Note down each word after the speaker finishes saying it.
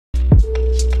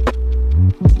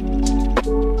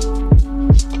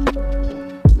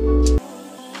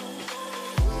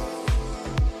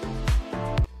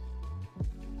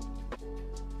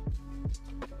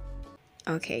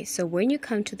Okay, so when you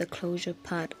come to the closure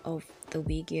part of the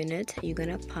wig unit, you're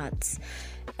gonna part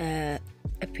a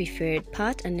preferred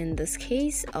part, and in this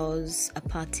case I was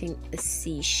parting a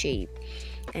C shape,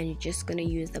 and you're just gonna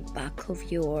use the back of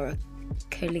your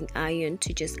curling iron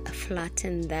to just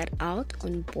flatten that out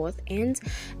on both ends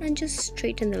and just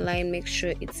straighten the line. Make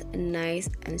sure it's nice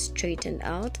and straightened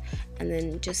out, and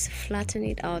then just flatten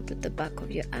it out with the back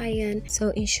of your iron. So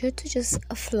ensure to just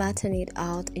flatten it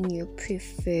out in your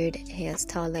preferred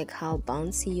hairstyle, like how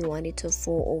bouncy you want it to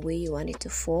fall or where you want it to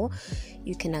fall.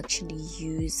 You can actually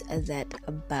use that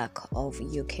back of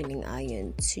your curling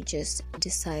iron to just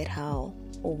decide how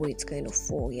or where it's going to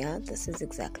fall. Yeah, this is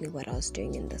exactly what I was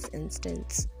doing in this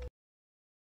instance.